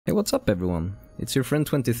Hey, what's up everyone? It's your friend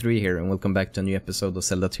 23 here and welcome back to a new episode of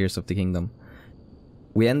Zelda Tears of the Kingdom.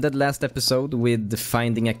 We ended last episode with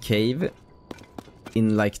finding a cave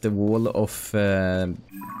in like the wall of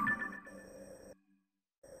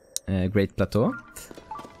Great Plateau.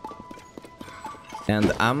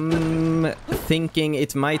 And I'm thinking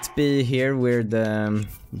it might be here where the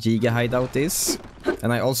Giga hideout is.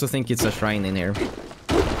 And I also think it's a shrine in here.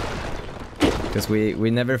 Because we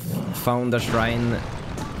never found a shrine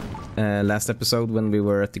last episode when we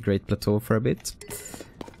were at the Great Plateau for a bit.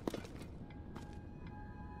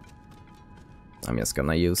 I'm just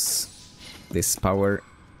gonna use this power.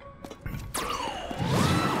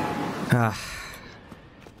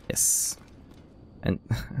 Yes. And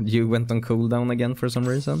you went on cooldown again for some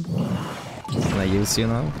reason. Can I use you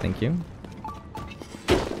now? Thank you.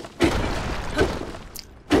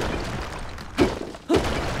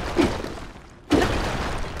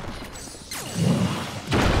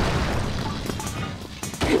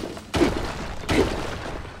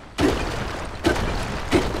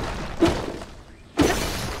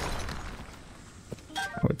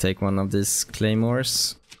 I will take one of these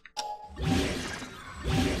claymores.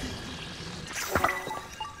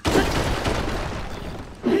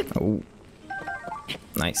 Oh,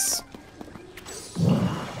 nice.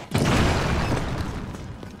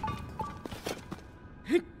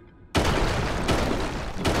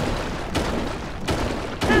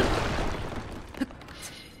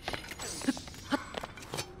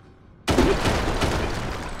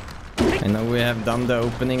 I know we have done the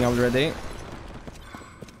opening already,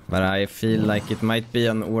 but I feel like it might be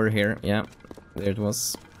an ore here. Yeah, there it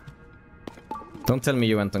was. Don't tell me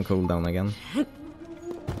you went on cooldown again.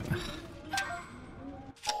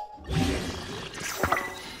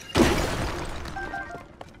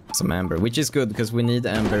 Some amber, which is good because we need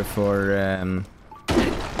amber for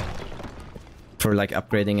like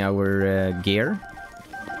upgrading our gear.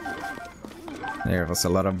 There was a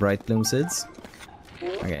lot of bright bloom seeds.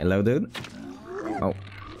 Okay, hello dude. Oh.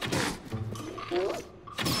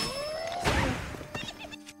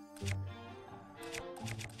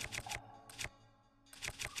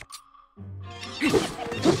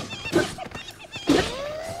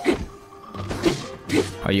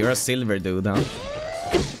 Oh, you're a silver dude, huh?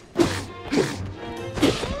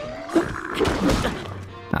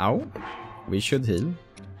 Ow. We should heal.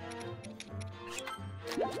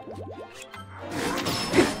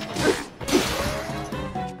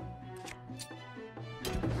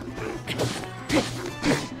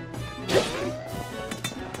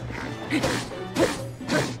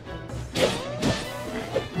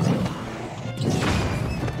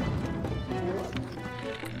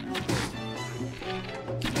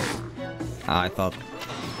 I thought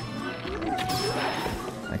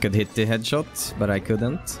I could hit the headshot, but I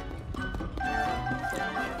couldn't.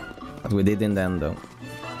 But we did in the end though.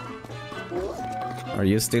 Are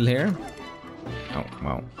you still here? Oh,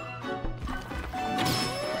 wow.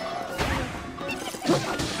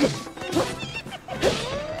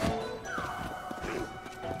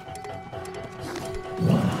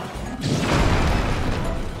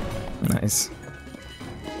 Nice.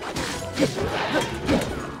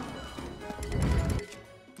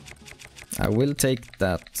 I will take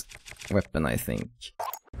that weapon, I think.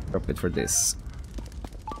 Drop it for this.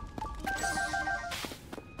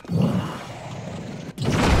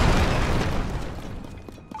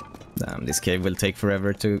 Damn, this cave will take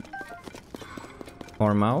forever to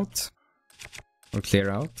farm out. Or clear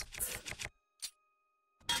out.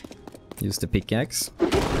 Use the pickaxe.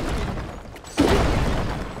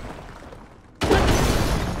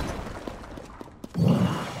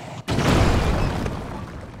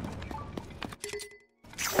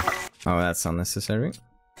 Oh, that's unnecessary.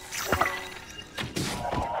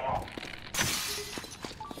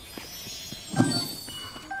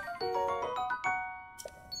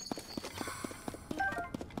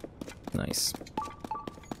 Nice.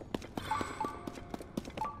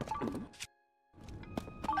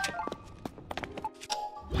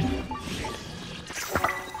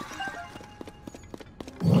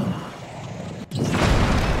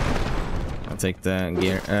 I'll take the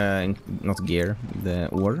gear, not gear, the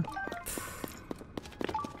ore.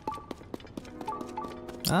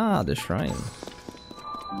 Ah, the shrine.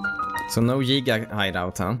 So no Giga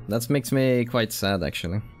hideout, huh? That makes me quite sad,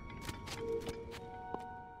 actually.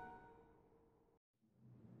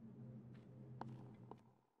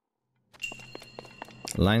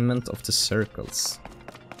 Alignment of the circles.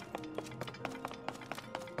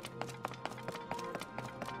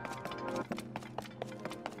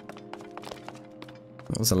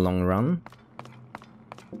 That was a long run.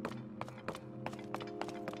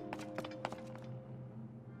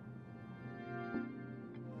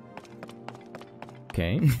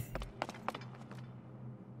 Okay.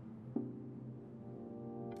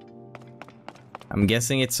 I'm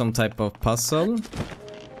guessing it's some type of puzzle.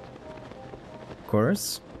 Of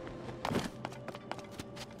course.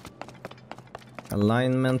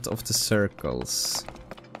 Alignment of the circles.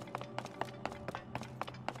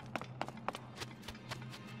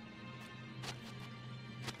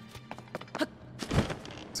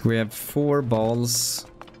 So we have 4 balls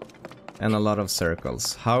and a lot of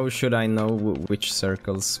circles. How should I know which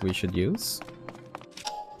circles we should use?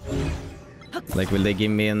 Like, will they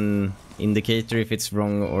give me an indicator if it's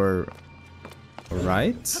wrong or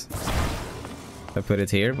right? If I put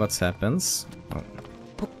it here, what happens? Oh.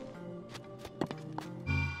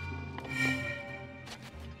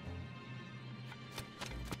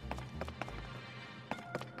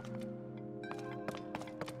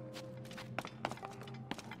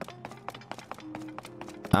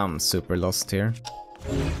 I'm super lost here.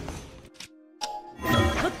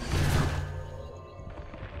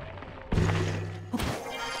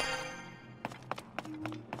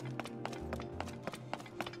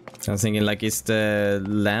 I was thinking, like, is the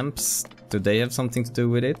lamps, do they have something to do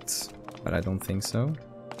with it? But I don't think so.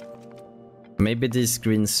 Maybe these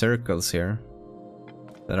green circles here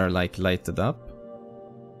that are, like, lighted up.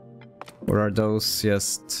 Or are those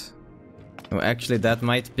just... Oh, actually, that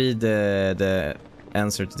might be the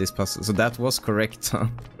answer to this puzzle. So that was correct, huh?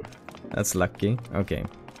 That's lucky. Okay.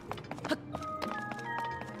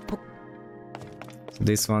 So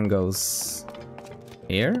this one goes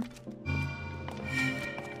here.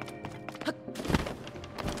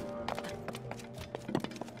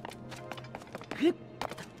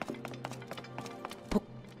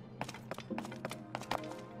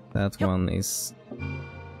 That one is...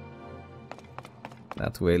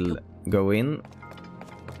 That will go in.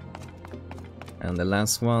 And the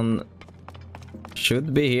last one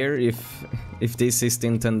should be here if this is the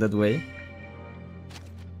intended way.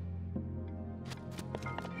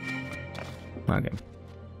 Okay.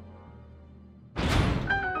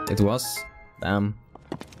 It was. Damn.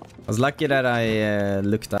 I was lucky that I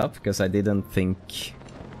looked up, because I didn't think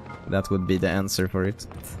that would be the answer for it.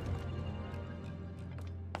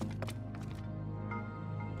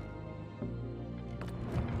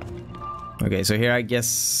 Okay, so here I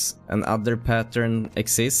guess another pattern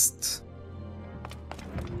exists.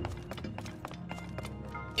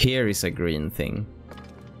 Here is a green thing.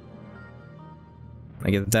 I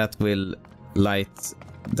guess that will light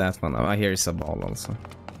that one. Oh, here is a ball also.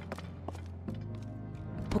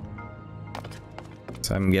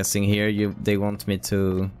 So I'm guessing here they want me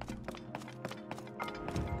to...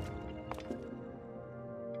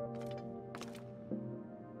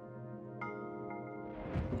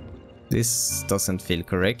 This doesn't feel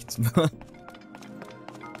correct.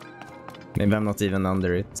 Maybe I'm not even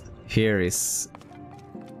under it. Here is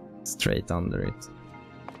straight under it.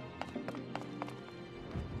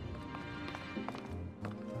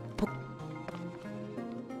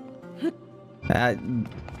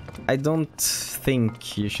 I don't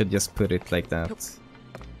think you should just put it like that.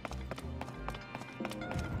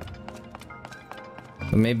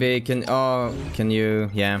 Maybe can... Oh, can you...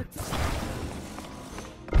 Yeah.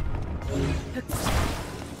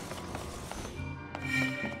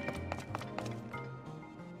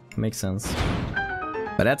 Makes sense.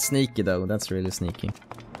 But that's sneaky though, that's really sneaky.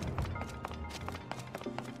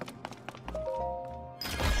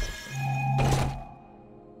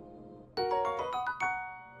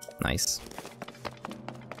 Nice.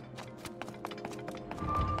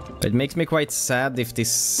 It makes me quite sad if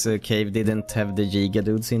this cave didn't have the Giga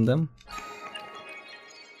dudes in them.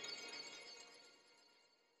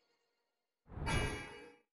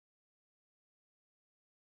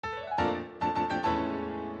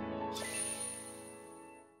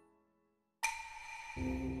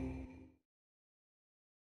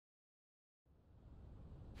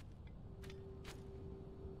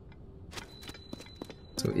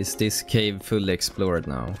 So is this cave fully explored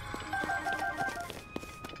now?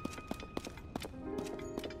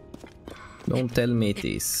 Don't tell me it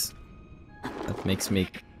is. That makes me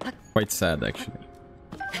quite sad, actually.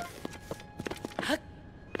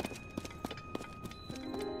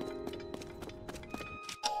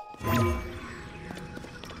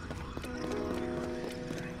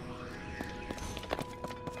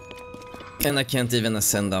 And I can't even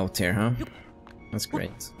ascend out here, huh? That's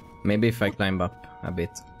great. Maybe if I climb up a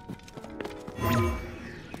bit.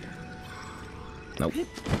 Nope.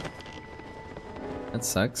 That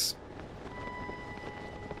sucks.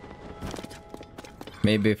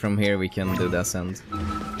 Maybe from here we can do the ascent.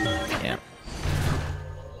 Yeah.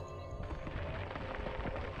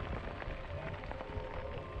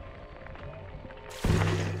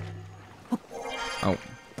 Oh.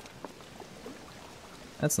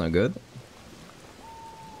 That's not good.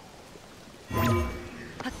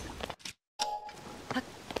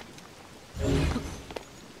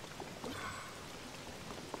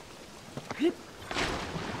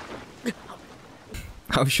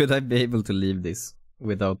 How should I be able to leave this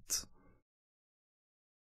without...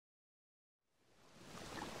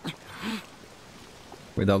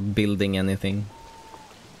 without building anything?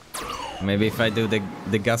 Maybe if I do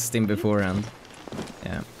the gusting beforehand.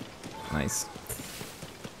 Yeah, nice.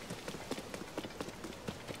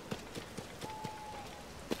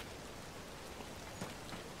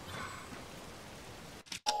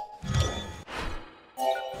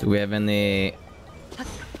 Do we have any...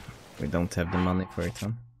 We don't have the money for it, huh?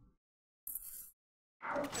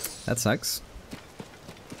 That sucks.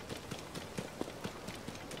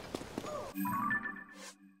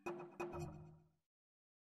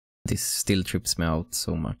 This still trips me out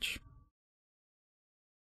so much.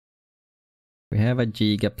 We have a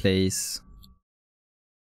Giga place.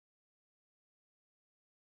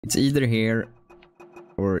 It's either here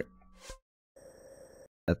or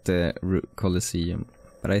at the Colosseum,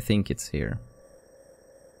 but I think it's here.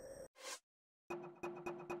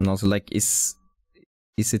 And also, like, is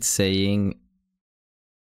it saying...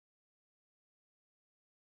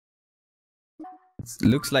 It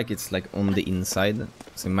looks like it's like on the inside,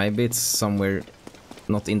 so maybe it's somewhere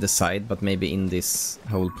not in the side, but maybe in this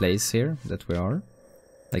whole place here that we are.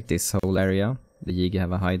 Like this whole area, the Yiga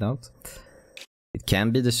have a hideout. It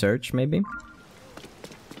can be the search, maybe.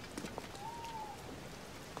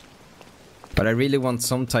 But I really want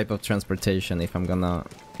some type of transportation if I'm gonna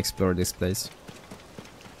explore this place.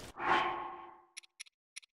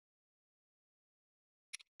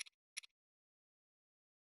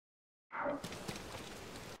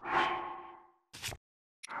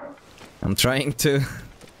 I'm trying to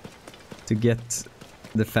get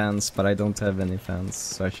the fans, but I don't have any fans,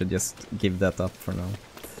 so I should just give that up for now.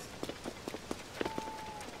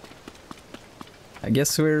 I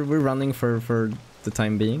guess we're running for the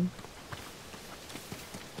time being.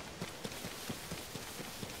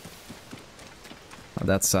 Oh,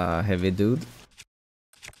 that's a heavy dude.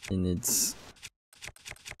 He needs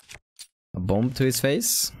a bomb to his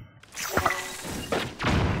face.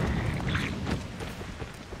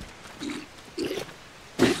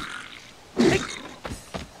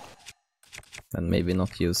 And maybe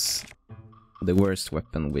not use the worst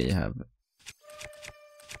weapon we have.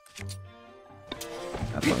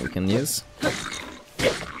 That one we can use.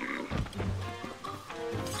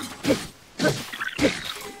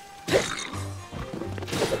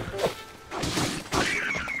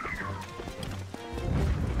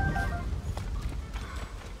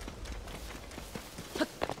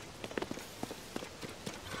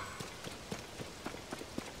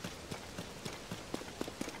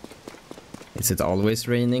 Is it always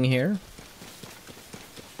raining here?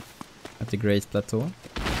 At the Great Plateau?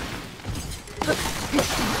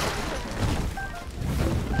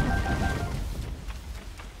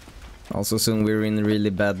 Also soon we're in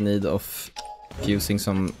really bad need of fusing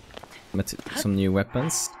some new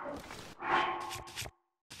weapons.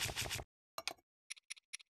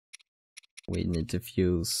 We need to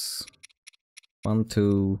fuse 1,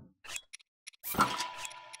 2...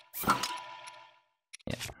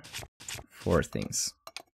 Yeah. 4 things.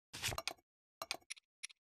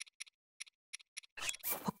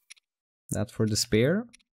 That for the spear.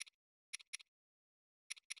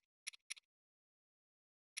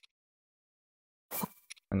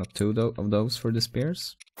 And not 2 of those for the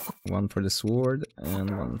spears. 1 for the sword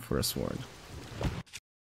and 1 for a sword.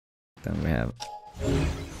 Then we have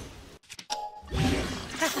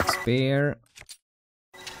spear.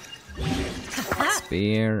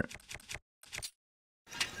 Spear.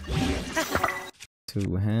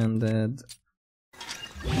 Two-handed.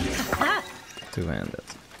 Two-handed.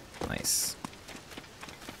 Nice.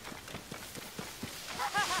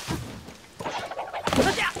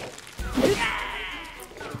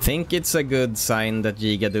 I think it's a good sign that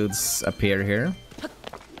Giga dudes appear here.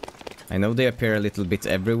 I know they appear a little bit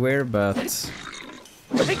everywhere, but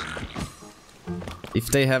if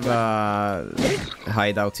they have a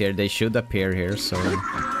hideout here, they should appear here, so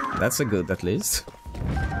that's a good at least.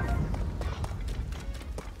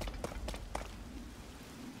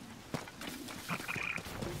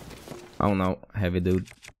 Oh no, heavy dude.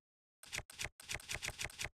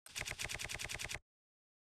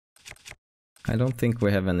 I don't think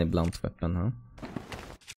we have any blunt weapon, huh?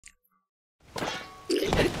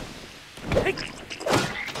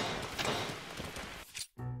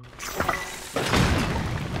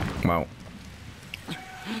 Wow.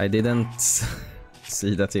 I didn't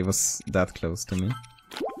see that he was that close to me.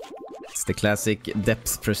 It's the classic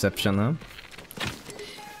depth perception, huh?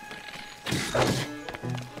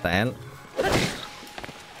 The hell?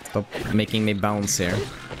 Stop making me bounce here.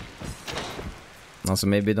 Also,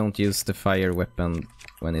 maybe don't use the fire weapon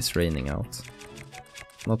when it's raining out.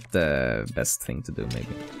 Not the best thing to do,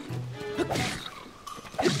 maybe.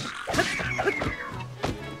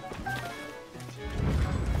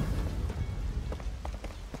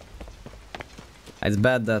 It's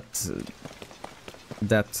bad that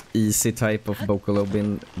that easy type of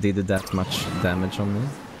Bokolobin did that much damage on me.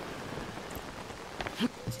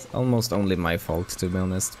 It's almost only my fault, to be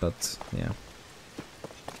honest, but yeah.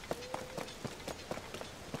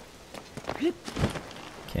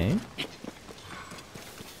 Okay.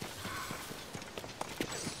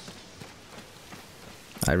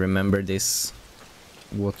 I remember this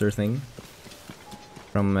water thing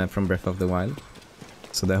from Breath of the Wild.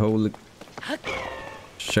 So the whole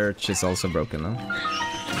church is also broken now.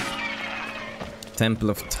 Temple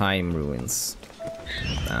of Time ruins.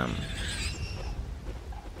 Damn.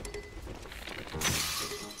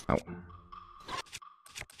 Oh.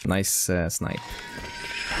 Nice snipe.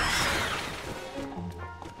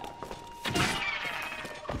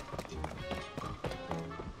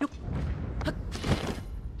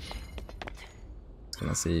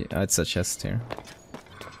 Gonna see. Oh, it's a chest here.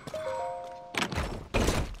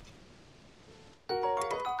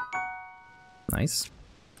 Nice.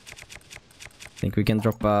 Think we can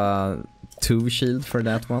drop a 2 shield for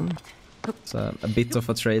that one. So a bit of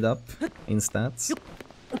a trade up in stats.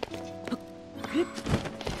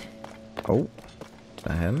 Oh,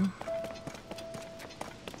 the hell?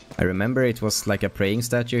 I remember it was like a praying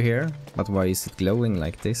statue here, but why is it glowing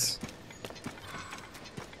like this?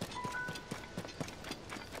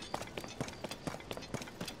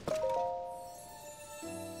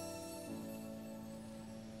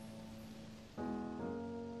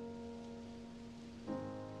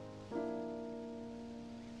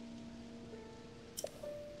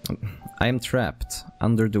 I am trapped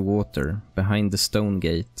under the water behind the stone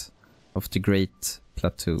gate of the Great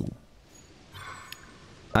Plateau.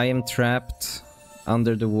 I am trapped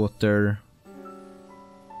under the water.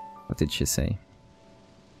 What did she say?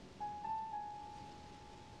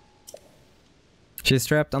 She's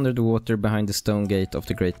trapped under the water behind the stone gate of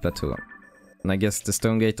the Great Plateau. And I guess the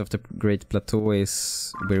stone gate of the Great Plateau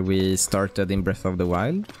is where we started in Breath of the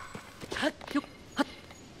Wild.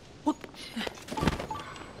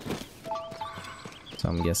 So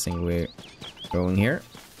I'm guessing we're going here.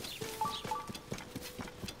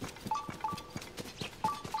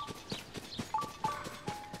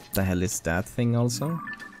 The hell is that thing also?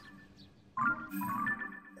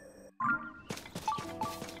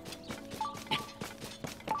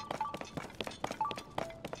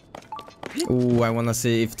 Ooh, I wanna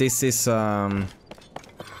see if this is but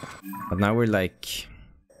now we're like...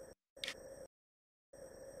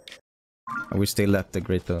 Are we still at the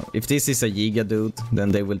Great... If this is a Giga dude, then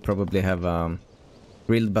they will probably have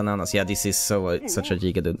grilled bananas. Yeah, this is such a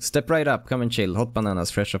Giga dude. Step right up, come and chill. Hot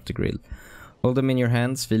bananas, fresh off the grill. Hold them in your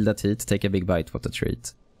hands, feel that heat, take a big bite, what a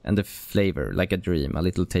treat. And the flavor, like a dream, a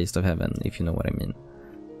little taste of heaven, if you know what I mean.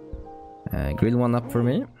 Grill one up for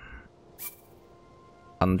me.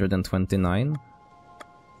 129.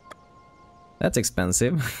 That's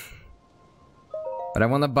expensive. But I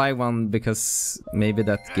wanna buy one because maybe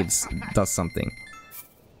that does something.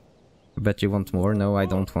 I bet you want more? No, I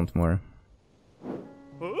don't want more.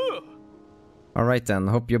 Alright then,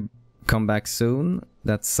 hope you come back soon.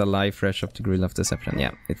 That's a lie fresh off the grill of deception.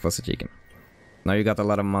 Yeah, it was a chicken. Now you got a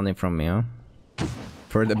lot of money from me, huh?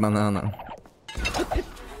 For the banana.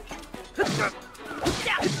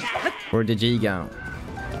 For the Giga.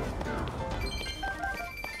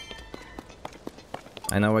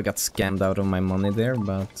 I know I got scammed out of my money there,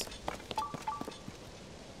 but...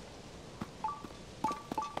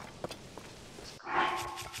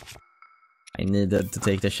 I needed to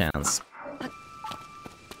take the chance.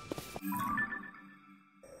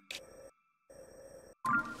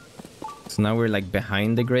 So now we're like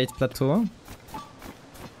behind the Great Plateau.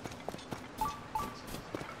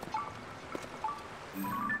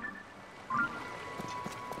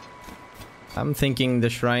 I'm thinking the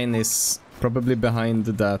shrine is probably behind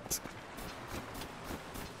that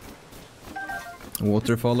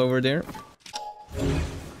waterfall over there.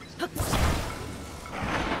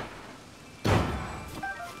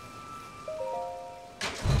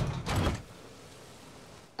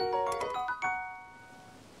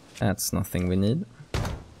 That's nothing we need.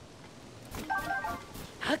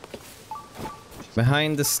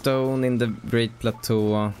 Behind the stone in the Great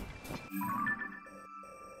Plateau.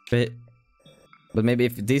 But maybe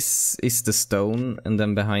if this is the stone and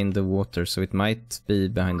then behind the water, so it might be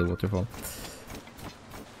behind the waterfall.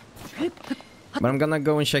 But I'm gonna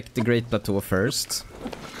go and check the Great Plateau first.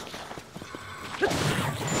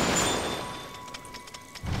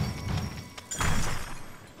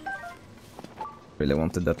 Really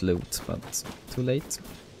wanted that loot, but too late.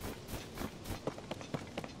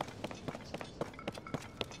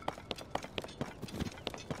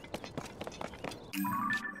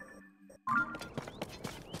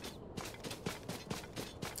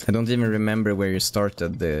 I don't even remember where you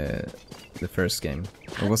started the first game.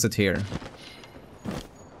 Or was it here?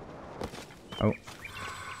 Oh.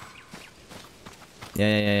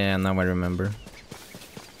 Yeah, now I remember.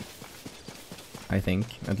 I think,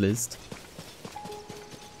 at least.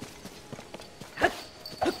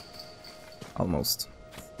 Almost.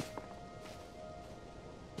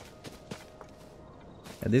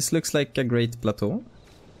 Yeah, this looks like a great plateau.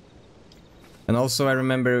 And also I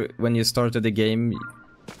remember when you started the game,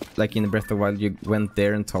 like in Breath of the Wild, you went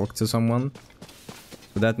there and talked to someone.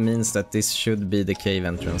 So that means that this should be the cave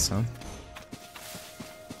entrance, huh?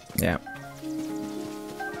 Yeah.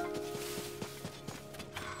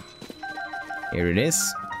 Here it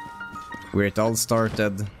is. Where it all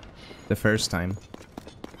started the first time.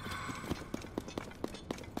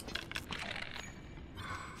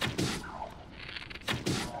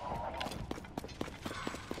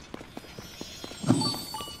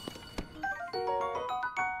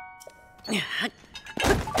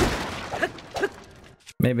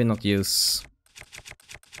 Maybe not use...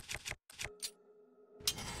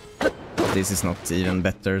 This is not even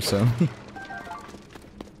better, so...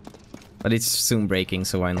 But it's soon breaking,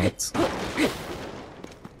 so why not?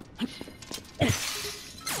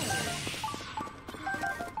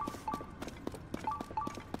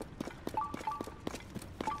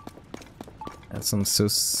 Add some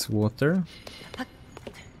sus water.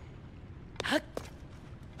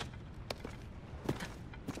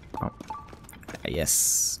 Oh.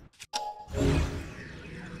 Yes.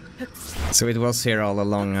 So it was here all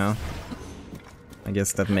along, huh? I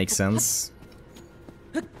guess that makes sense.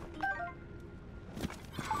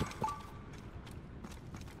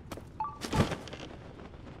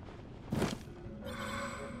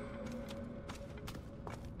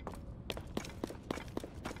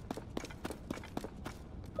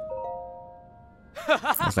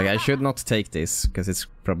 It's like, I should not take this, because it's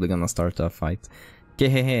probably gonna start a fight.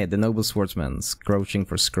 Hehehe, the noble swordsman, crouching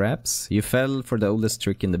for scraps. You fell for the oldest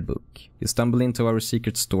trick in the book. You stumble into our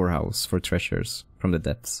secret storehouse for treasures from the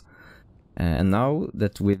depths. And now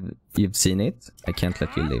that you've seen it, I can't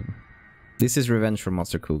let you live. This is revenge for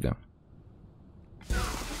Master Kuga.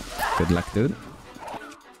 Good luck, dude.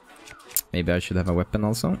 Maybe I should have a weapon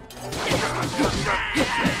also.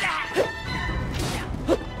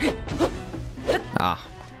 Ah.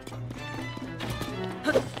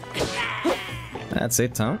 That's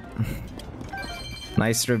it, huh?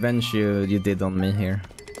 Nice revenge you did on me here.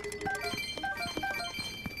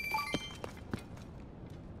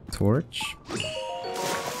 Torch.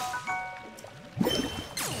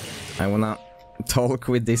 I wanna talk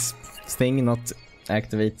with this thing, not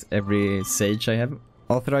activate every sage I have.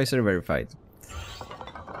 Authorizer verified.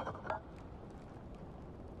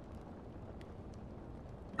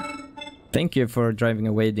 Thank you for driving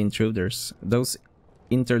away the intruders. Those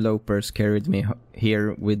interlopers carried me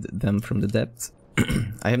here with them from the depths.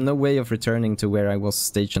 I have no way of returning to where I was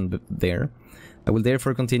stationed there. I will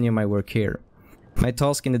therefore continue my work here. My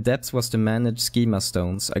task in the depths was to manage schema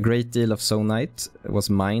stones. A great deal of sonite was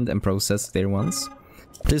mined and processed there once.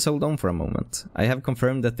 Please hold on for a moment. I have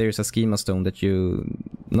confirmed that there is a schema stone that you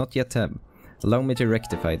not yet have. Allow me to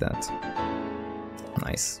rectify that.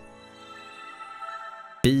 Nice.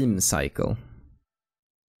 Beam cycle.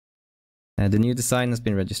 The new design has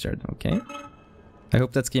been registered, okay. I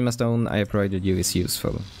hope that schema stone I have provided you is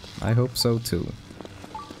useful. I hope so too.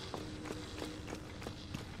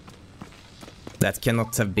 That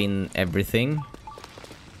cannot have been everything.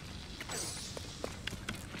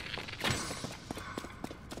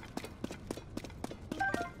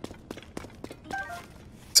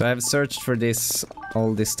 So I have searched for this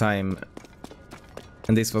all this time,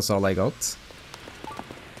 and this was all I got.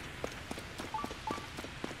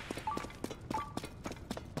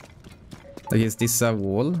 Like, is this a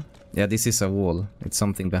wall? Yeah, this is a wall. It's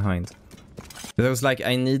something behind. But I was like,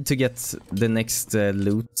 I need to get the next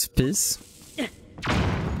loot piece.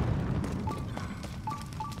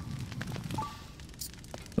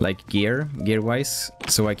 Like gear-wise,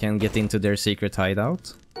 so I can get into their secret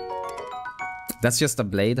hideout. That's just a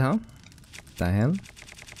blade, huh? The hell?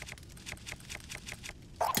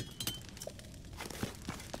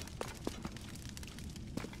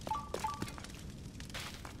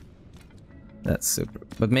 That's super.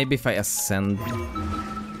 But maybe if I ascend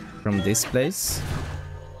from this place,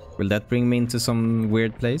 will that bring me into some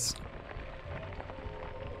weird place?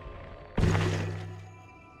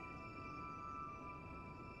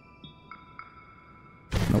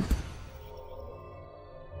 Nope.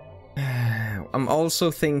 I'm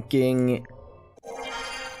also thinking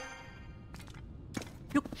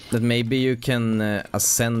that maybe you can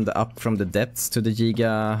ascend up from the depths to the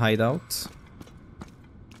Giga hideout.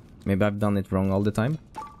 Maybe I've done it wrong all the time.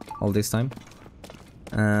 All this time.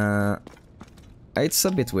 It's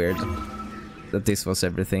a bit weird that this was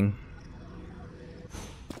everything.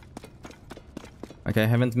 Okay, I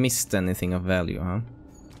haven't missed anything of value, huh?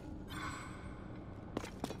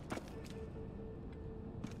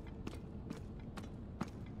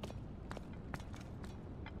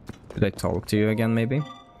 Did I talk to you again, maybe?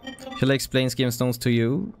 Shall I explain Skimstones to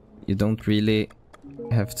you? You don't really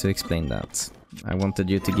have to explain that. I wanted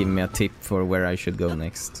you to give me a tip for where I should go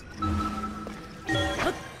next.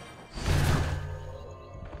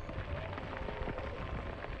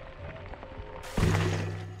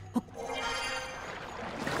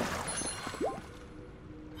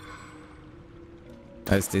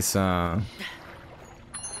 Is this a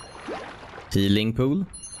healing pool?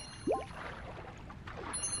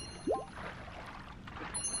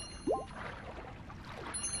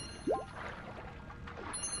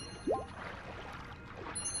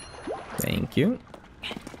 Thank you.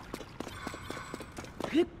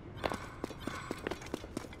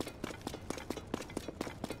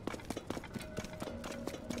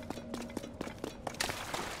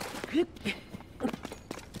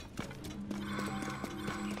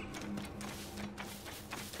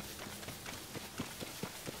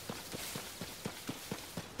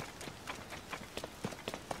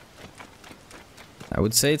 I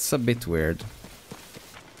would say it's a bit weird.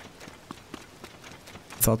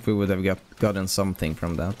 Thought we would have gotten something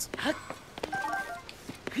from that.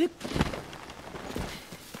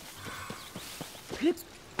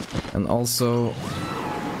 And also,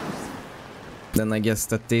 then I guess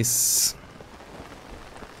that this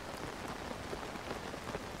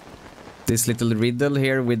little riddle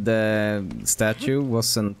here with the statue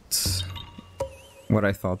wasn't what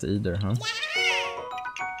I thought either, huh?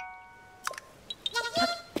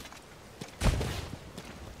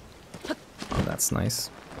 Oh, that's nice.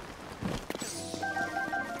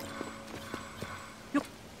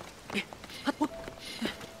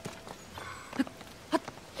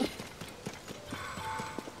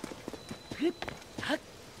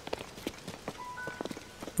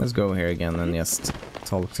 Let's go here again and just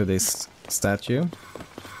talk to this statue.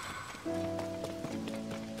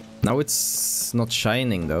 Now it's not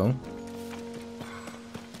shining though,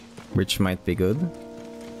 which might be good.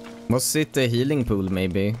 Was it a healing pool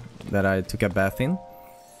maybe that I took a bath in?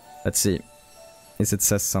 Let's see. Is it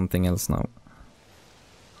says something else now?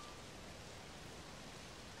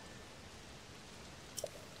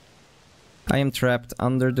 I am trapped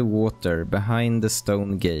under the water behind the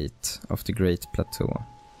stone gate of the Great Plateau.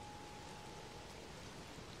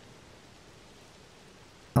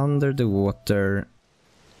 Under the water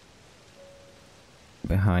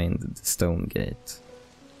behind the stone gate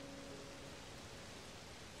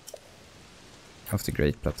of the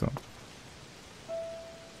Great Plateau.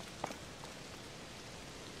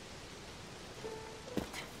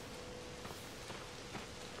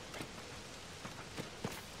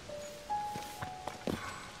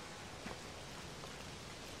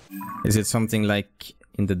 Is it something like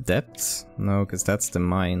in the depths? No, because that's the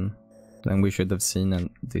mine. Then we should have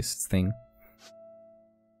seen this thing.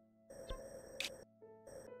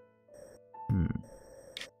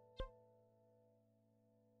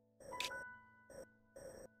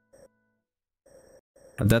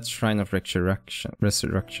 That's Shrine of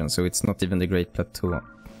Resurrection, so it's not even the Great Plateau.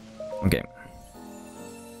 Okay.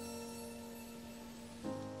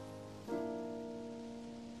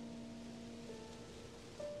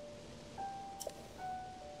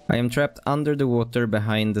 I am trapped under the water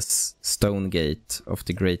behind the stone gate of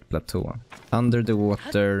the Great Plateau. Under the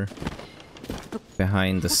water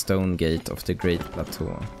behind the stone gate of the Great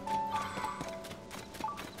Plateau.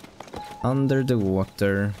 Under the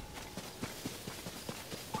water.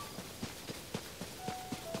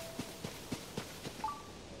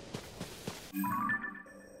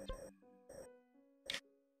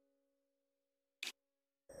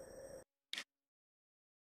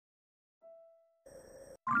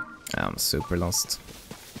 I'm super lost.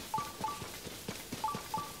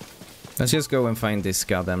 Let's just go and find this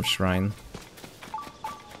goddamn shrine.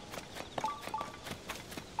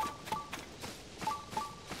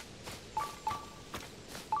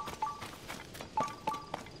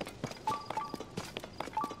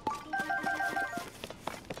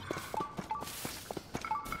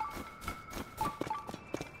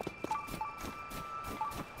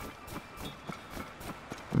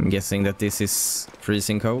 I'm guessing that this is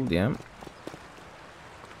freezing cold, yeah.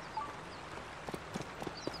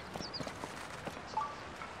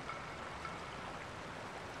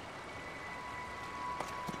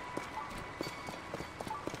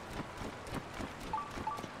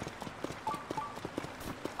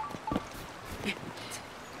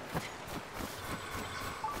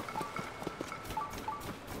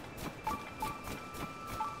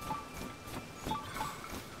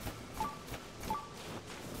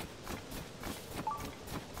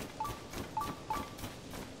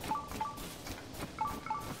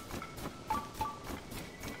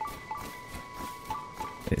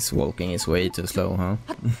 This walking is way too slow, huh?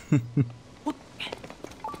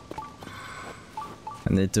 I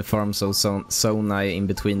need to farm so nigh in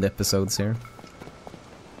between the episodes here.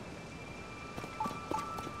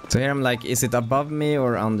 So here I'm like, is it above me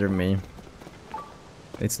or under me?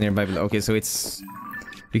 It's nearby. Okay, so it's...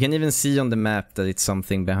 You can even see on the map that it's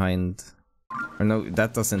something behind. Or no,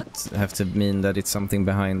 that doesn't have to mean that it's something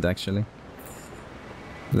behind, actually.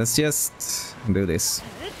 Let's just do this.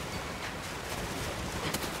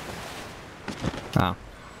 Ah.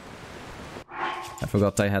 I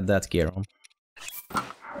forgot I had that gear on.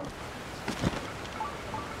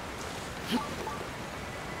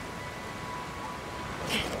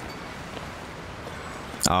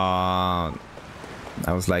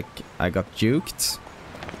 I was like, I got juked.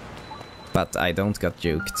 But I don't got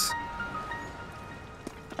juked.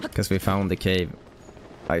 Because we found the cave.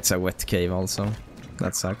 Oh, it's a wet cave also.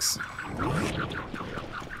 That sucks.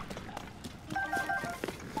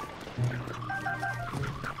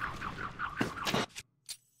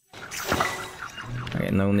 Okay,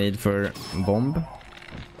 no need for bomb.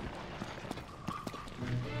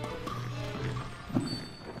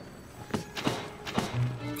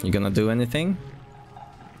 You gonna do anything?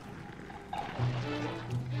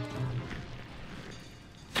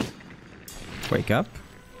 Wake up.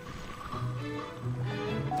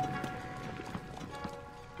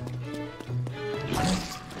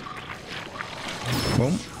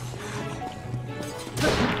 Boom.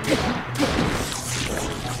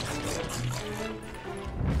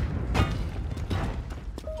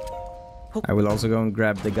 I will also go and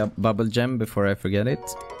grab the bubble gem before I forget it.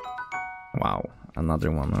 Wow, another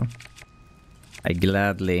one, huh? I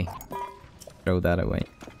gladly throw that away.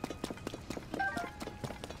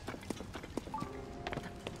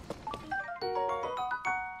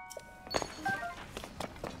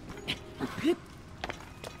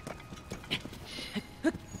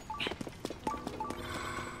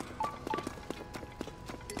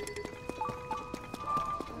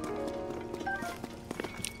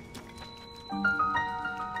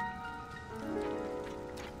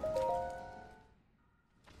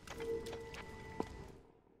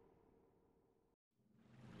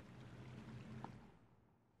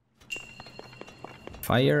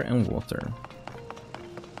 Fire and water.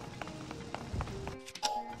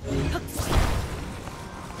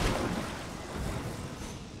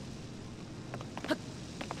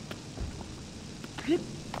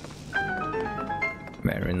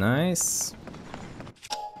 Very nice.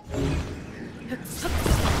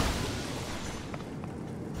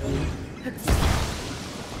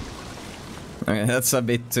 Okay, that's a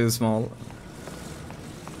bit too small.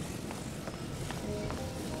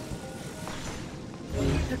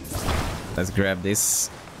 Let's grab this.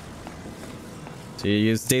 So you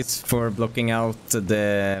use this for blocking out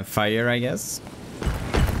the fire, I guess.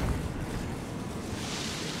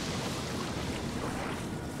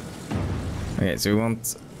 Okay, so we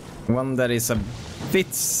want one that is a bit...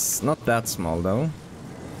 not that small though.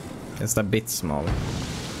 Just a bit small.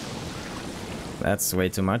 That's way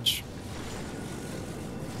too much.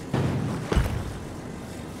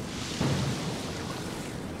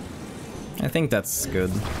 I think that's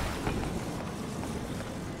good.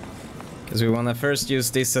 Because we want to first use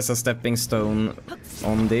this as a stepping stone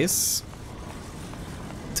on this.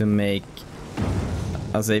 To make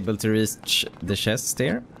us able to reach the chest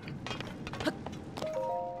here.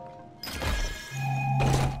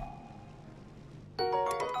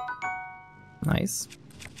 Nice.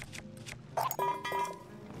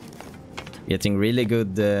 Getting really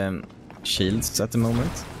good shields at the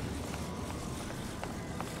moment.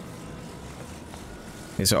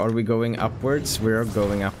 Okay, so are we going upwards? We are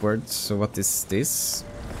going upwards. So what is this?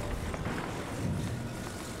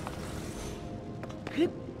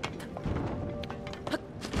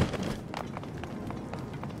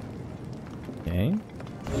 Okay.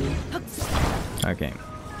 Okay.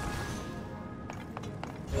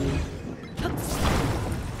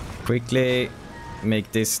 Quickly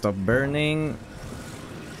make this stop burning.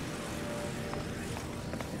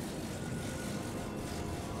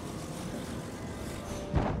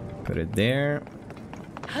 Put it there.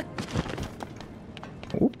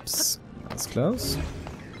 Oops, that's close.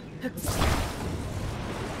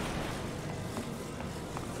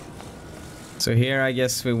 So here I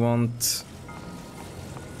guess we want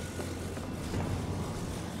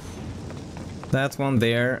that one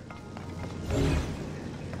there.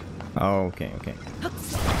 Oh, okay, okay.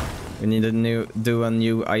 We need to do a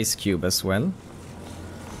new ice cube as well.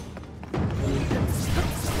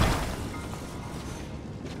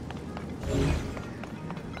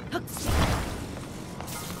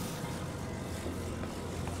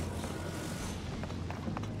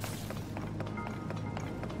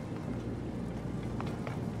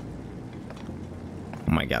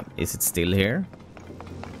 Oh my god, is it still here?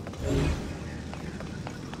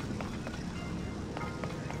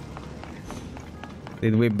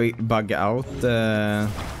 Did we bug out the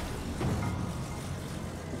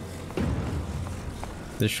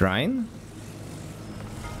shrine?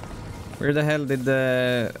 Where the hell did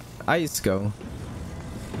the ice go?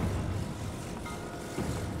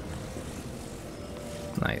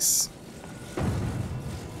 Nice.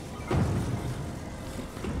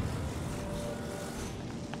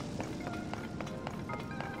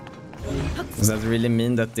 Does that really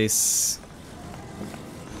mean that this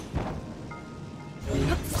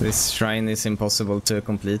shrine is impossible to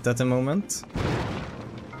complete at the moment?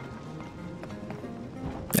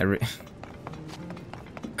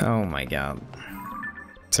 Oh my god.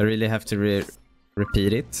 So I really have to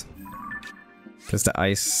repeat it? Because the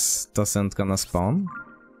ice doesn't gonna spawn?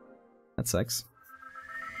 That sucks.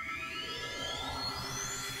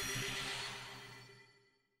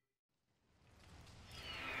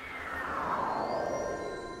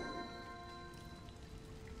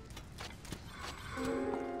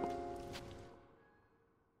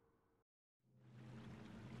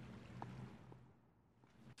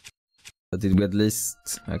 But did we at least...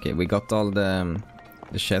 Okay, we got all the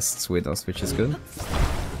chests with us, which is good.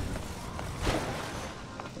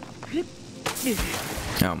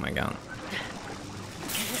 Oh my god.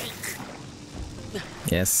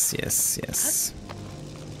 Yes, yes, yes.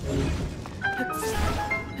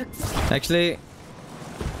 Actually,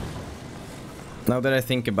 now that I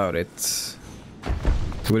think about it,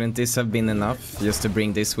 wouldn't this have been enough just to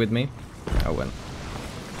bring this with me? Oh well.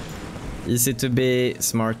 Easy to be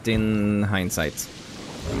smart in hindsight.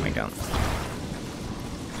 Oh my god.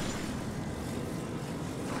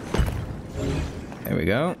 There we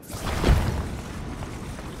go.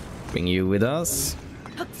 Bring you with us.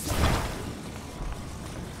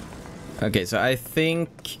 Okay, so I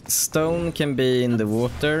think stone can be in the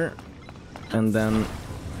water. And then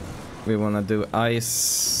we want to do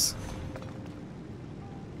ice.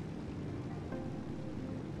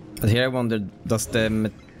 But here I wonder, does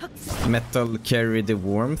the metal carry the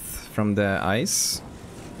warmth from the ice?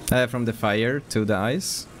 From the fire to the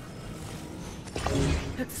ice?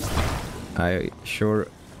 I sure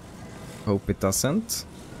hope it doesn't.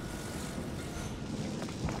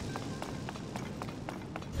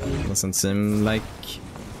 Doesn't seem like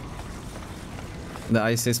the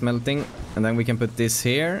ice is melting. And then we can put this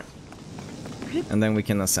here. And then we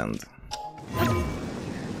can ascend.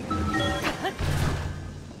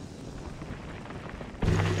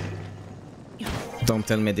 Don't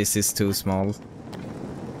tell me this is too small.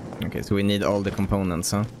 Okay, so we need all the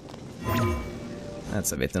components, huh?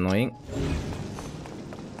 That's a bit annoying.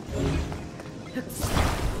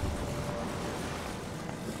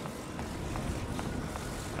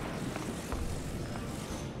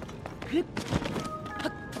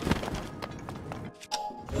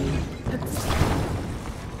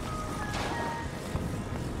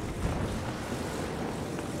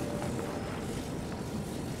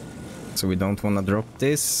 So we don't want to drop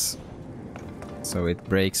this, so it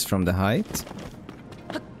breaks from the height.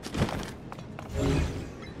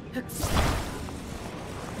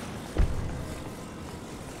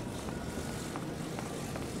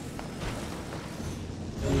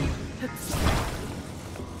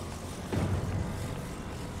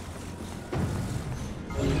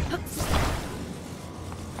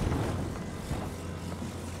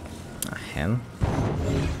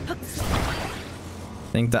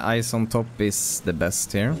 I think the ice on top is the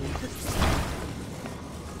best here.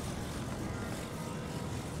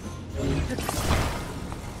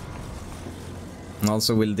 And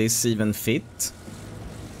also, will this even fit?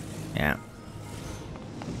 Yeah.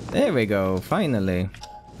 There we go, finally.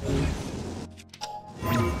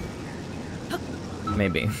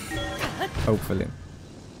 Maybe. Hopefully.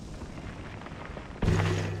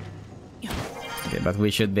 Okay, but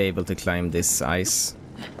we should be able to climb this ice.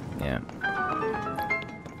 Yeah.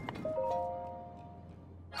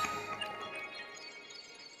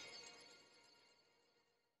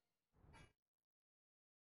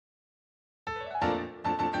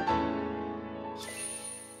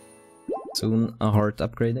 Soon a heart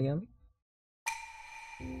upgrade again.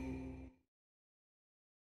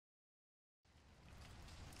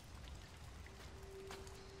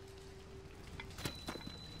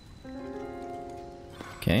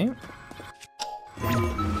 Okay.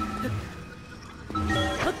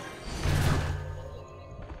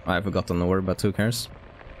 I forgot an ore, but who cares?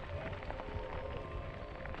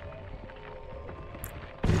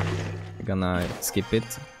 We're gonna skip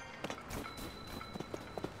it.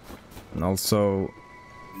 And also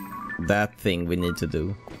that thing we need to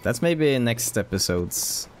do. That's maybe next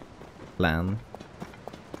episode's plan.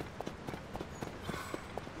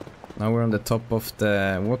 Now we're on the top of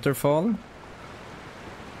the waterfall.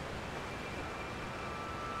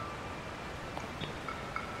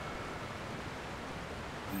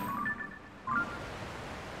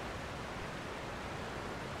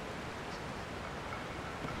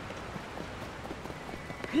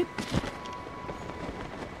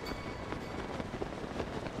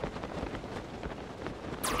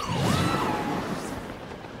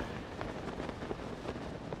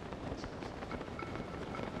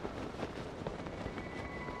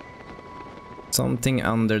 Something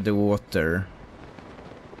under the water.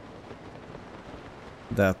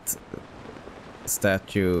 That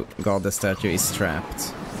statue, goddess statue, is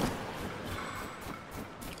trapped.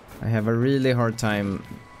 I have a really hard time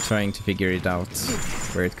trying to figure it out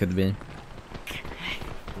where it could be.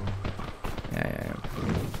 Yeah.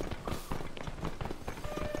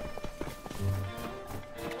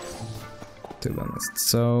 To be honest,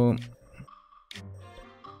 so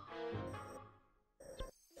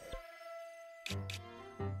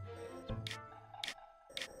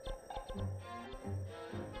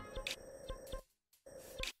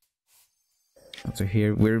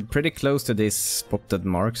here we're pretty close to this spotted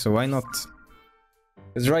mark, so why not?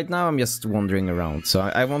 Because right now I'm just wandering around, so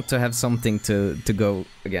I want to have something to go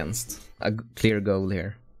against. A clear goal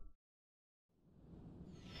here.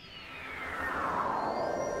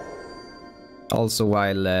 Also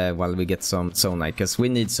while we get some Zonai, because we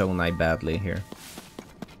need Zonai badly here.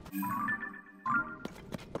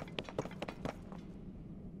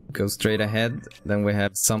 Go straight ahead, then we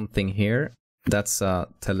have something here. That's a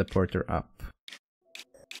teleporter up.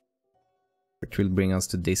 Which will bring us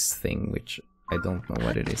to this thing, which I don't know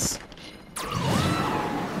what it is.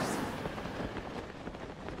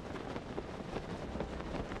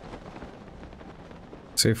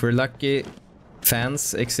 So if we're lucky,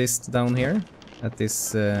 fans exist down here at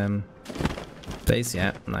this place.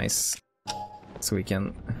 Yeah, nice. So we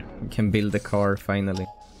can build a car finally.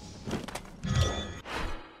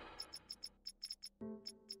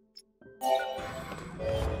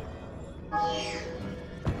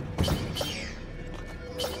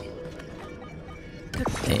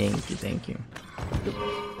 Thank you.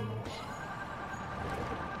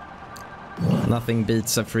 Nothing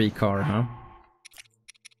beats a free car, huh?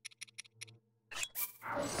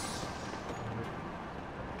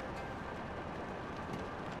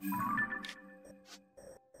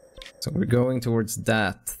 So we're going towards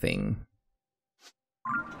that thing.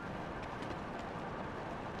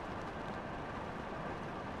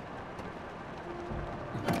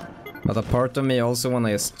 But a part of me also wanna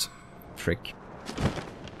just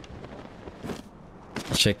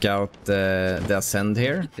check out the ascend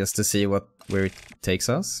here, just to see where it takes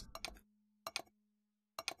us.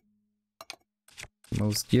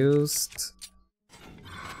 Most used.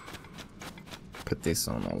 Put this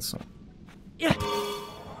on also. Yeah.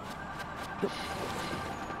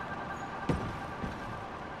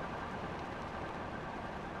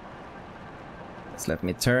 Just let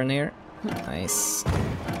me turn here. Nice.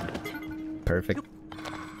 Perfect.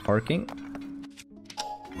 Parking.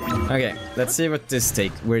 Okay, let's see what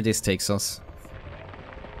where this takes us.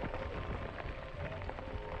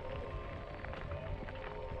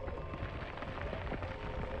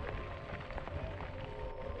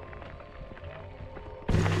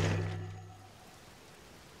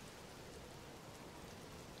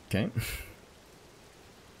 Okay.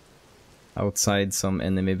 Outside some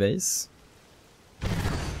enemy base.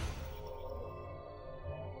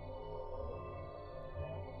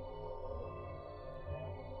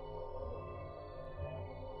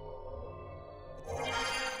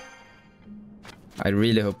 I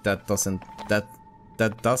really hope that does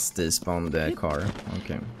despawn the car.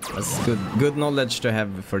 Okay, that's good knowledge to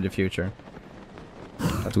have for the future.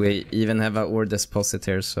 But we even have a ore deposit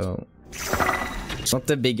here, so it's not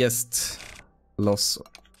the biggest loss.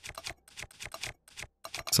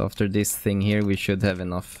 So after this thing here, we should have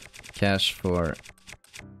enough cash for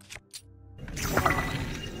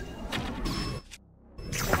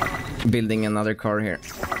building another car here.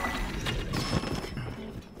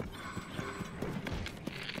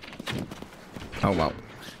 Oh wow.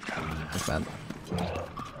 That's bad.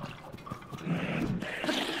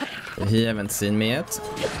 He haven't seen me yet.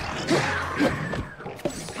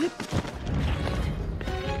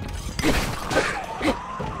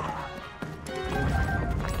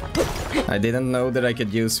 I didn't know that I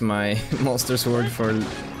could use my Master Sword for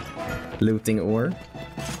looting ore.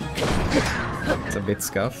 It's a bit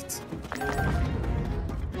scuffed.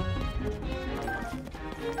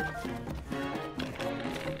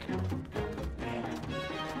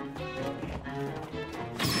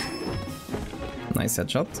 Nice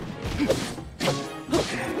headshot.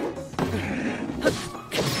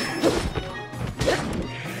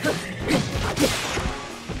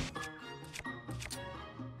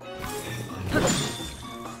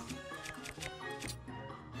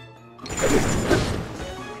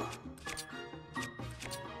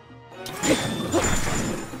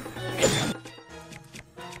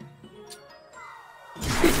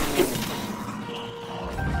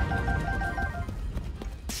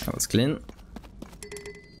 That was clean.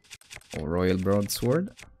 Oh, Royal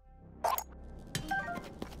Broadsword.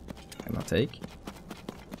 Cannot take.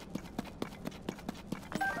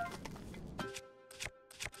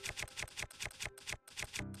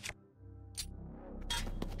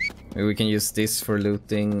 Maybe we can use this for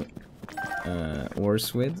looting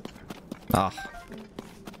ores with. Ah.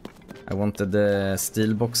 I wanted the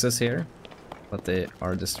steel boxes here, but they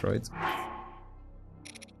are destroyed.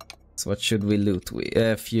 So what should we loot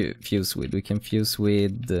with? Fuse with. We can fuse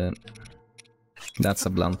with... that's a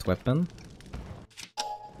blunt weapon.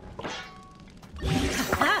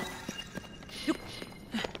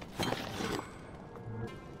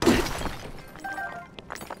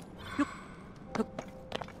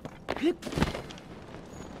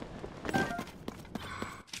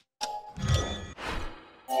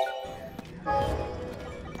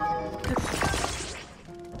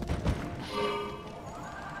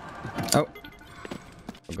 Oh,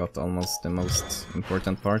 forgot almost the most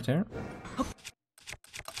important part here.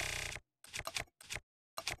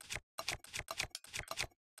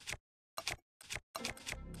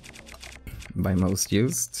 By most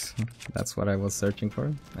used, that's what I was searching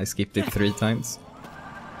for. I skipped it 3 times.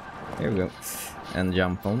 Here we go. And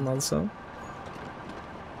jump on also.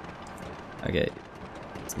 Okay,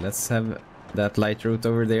 so let's have that light route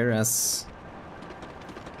over there as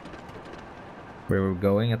where we're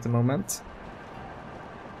going at the moment.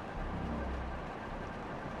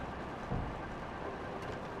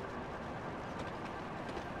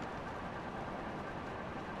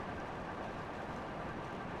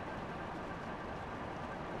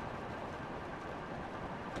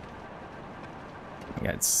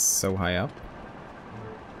 Yeah, it's so high up.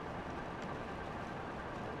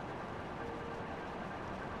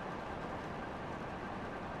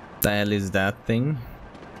 The hell is that thing?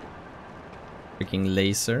 Freaking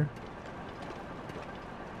laser.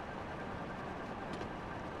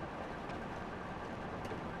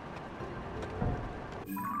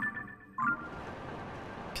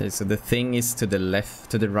 Okay, so the thing is to the left,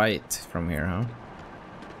 to the right from here, huh?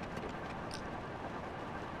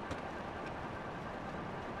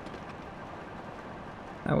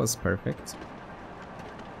 That was perfect.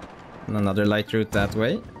 And another light route that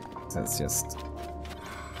way. So let's just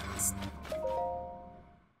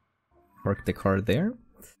park the car there.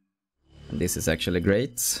 And this is actually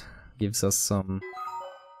great. Gives us some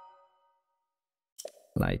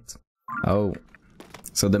light. Oh.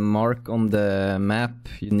 So the mark on the map,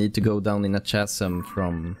 you need to go down in a chasm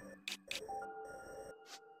from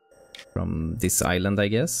this island, I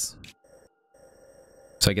guess.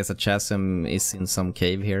 So I guess a chasm is in some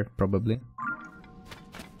cave here, probably.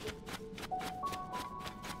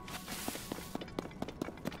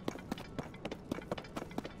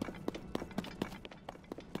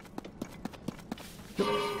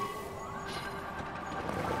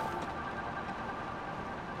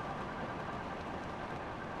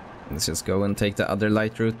 Let's just go and take the other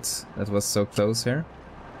light route that was so close here.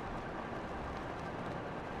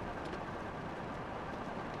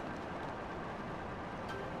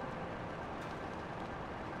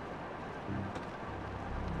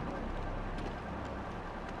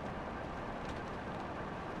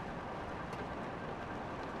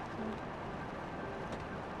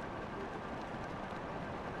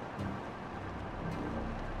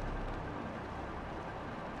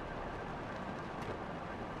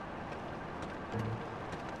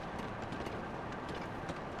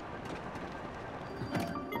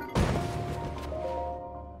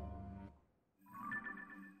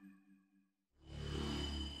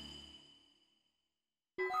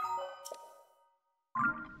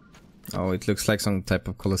 Oh, it looks like some type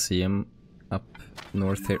of Colosseum up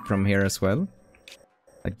north here, from here as well.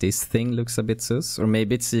 Like this thing looks a bit sus, or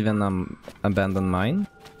maybe it's even abandoned mine.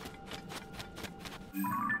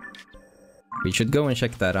 We should go and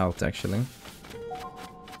check that out actually.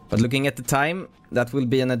 But looking at the time, that will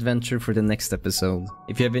be an adventure for the next episode.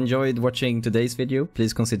 If you have enjoyed watching today's video,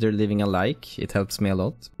 please consider leaving a like, it helps me a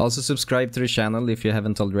lot. Also subscribe to the channel if you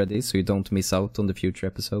haven't already, so you don't miss out on the future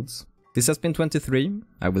episodes. This has been 23,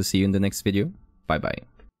 I will see you in the next video, bye bye.